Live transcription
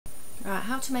Right,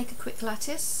 how to make a quick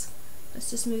lattice.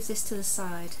 Let's just move this to the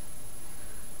side.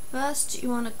 First you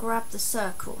want to grab the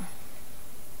circle.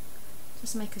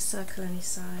 Just make a circle any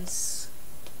size.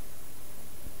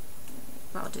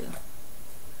 That'll do.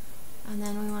 And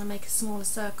then we want to make a smaller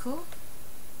circle.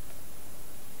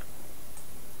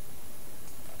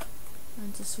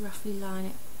 And just roughly line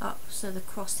it up so the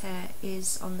crosshair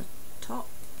is on the top.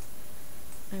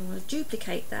 And we'll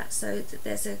duplicate that so that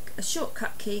there's a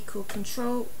shortcut key called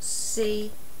Control-C-F.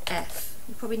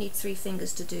 You probably need 3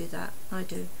 fingers to do that. I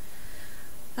do.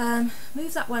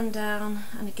 Move that one down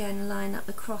and again line up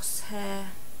the crosshair,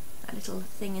 that little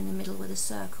thing in the middle with a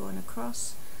circle and a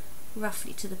cross,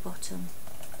 roughly to the bottom.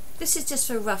 This is just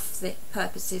for rough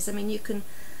purposes. I mean, you can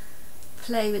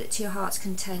play with it to your heart's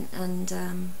content. And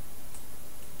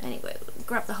anyway, we'll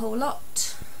grab the whole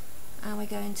lot and we're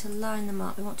going to line them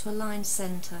up. We want to align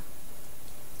centre.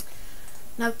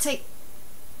 Now take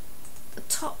the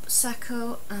top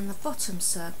circle and the bottom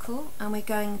circle and we're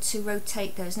going to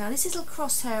rotate those. Now this little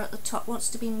crosshair at the top wants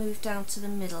to be moved down to the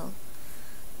middle.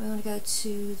 We want to go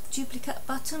to the duplicate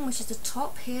button, which is the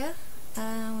top here,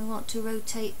 and we want to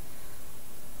rotate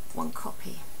 1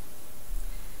 copy.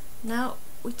 Now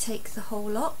we take the whole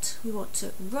lot, we want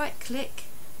to right click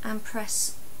and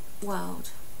press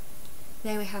weld.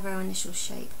 There we have our initial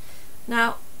shape.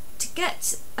 Now to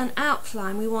get an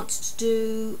outline we want to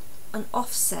do an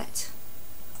offset.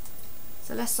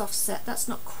 So let's offset. That's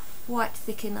not quite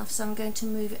thick enough, so I'm going to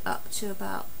move it up to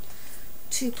about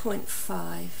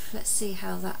 2.5. Let's see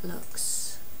how that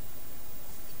looks.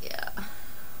 Yeah.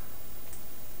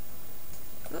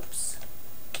 Oops.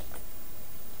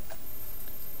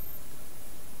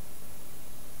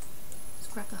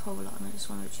 Let's grab the whole lot and I just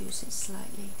want to reduce it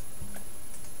slightly.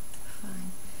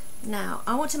 Fine. Now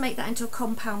I want to make that into a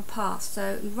compound path,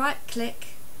 so right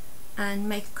click and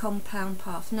make a compound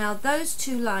path. Now those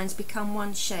 2 lines become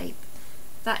one shape.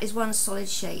 That is one solid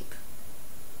shape.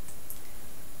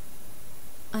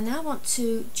 I now want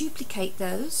to duplicate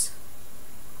those.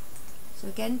 So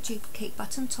again, duplicate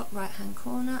button, top right hand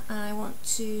corner, and I want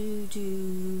to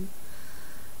do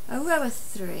a row of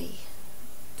 3. It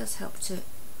does help to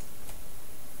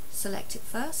select it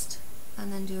first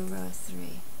and then do a row of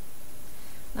 3.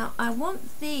 Now I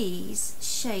want these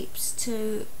shapes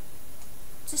to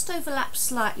just overlap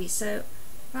slightly, so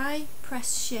if I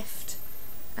press shift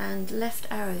and left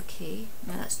arrow key,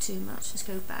 no that's too much, let's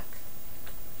go back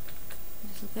a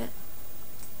little bit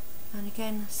and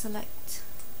again select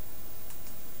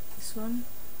this one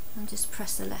and just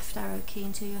press the left arrow key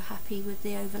until you're happy with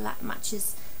the overlap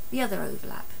matches the other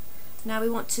overlap. Now we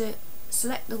want to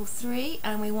select all 3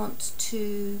 and we want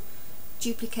to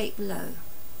duplicate below.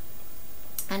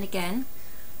 And again,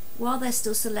 while they're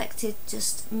still selected,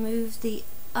 just move the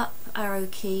up arrow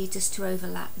key just to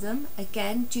overlap them.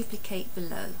 Again, duplicate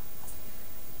below.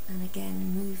 And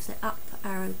again, move the up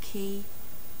arrow key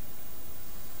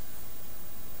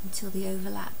until the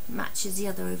overlap matches the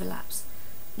other overlaps.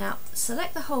 Now,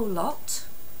 select the whole lot,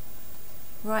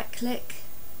 right click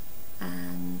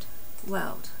and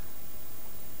weld.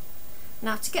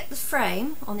 Now to get the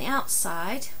frame on the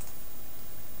outside,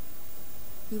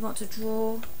 we want to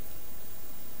draw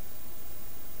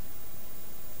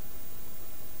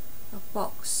a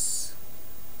box.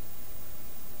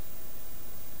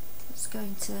 It's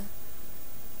going to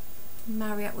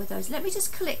marry up with those. Let me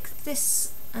just click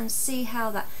this and see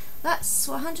how that's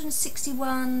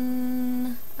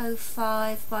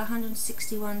 161.05 by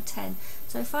 161.10.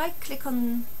 So if I click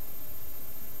on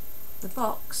the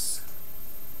box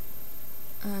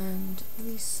and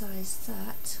resize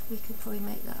that, we could probably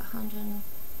make that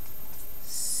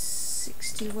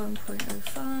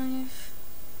 161.05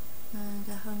 and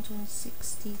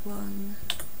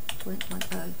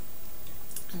 161.10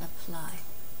 and apply.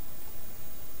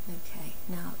 Okay,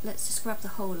 now let's just grab the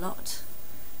whole lot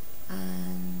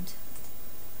and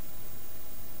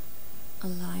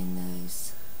align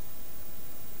those,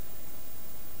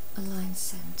 align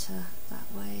center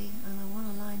that way, and I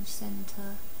want to align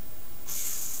center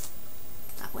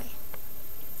that way.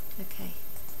 Okay.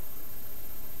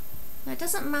 Now it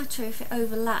doesn't matter if it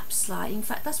overlaps slightly, in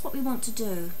fact that's what we want to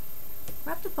do.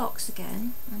 Grab the box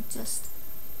again and just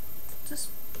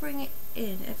bring it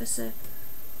in ever so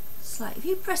slightly. If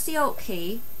you press the Alt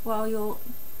key while you're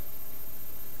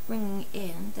bringing it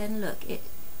in, then look, it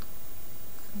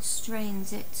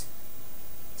constrains it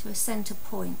to a center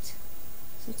point.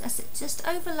 So just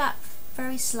overlap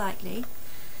very slightly.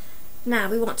 Now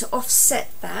we want to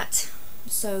offset that,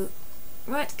 so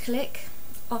right click,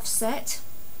 offset.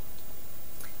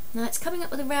 Now it's coming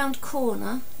up with a round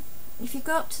corner. If you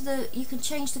go up to you can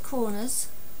change the corners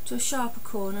to a sharper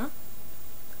corner.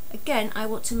 again I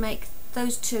want to make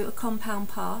those two a compound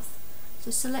path,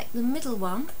 so select the middle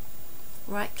one,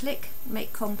 right click,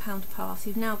 make compound path.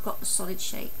 You've now got the solid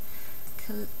shape.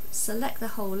 Select the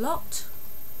whole lot,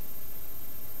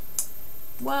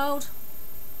 world,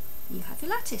 you have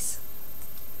your lattice.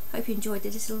 Hope you enjoyed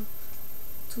this little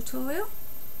tutorial.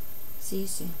 See you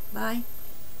soon. Bye.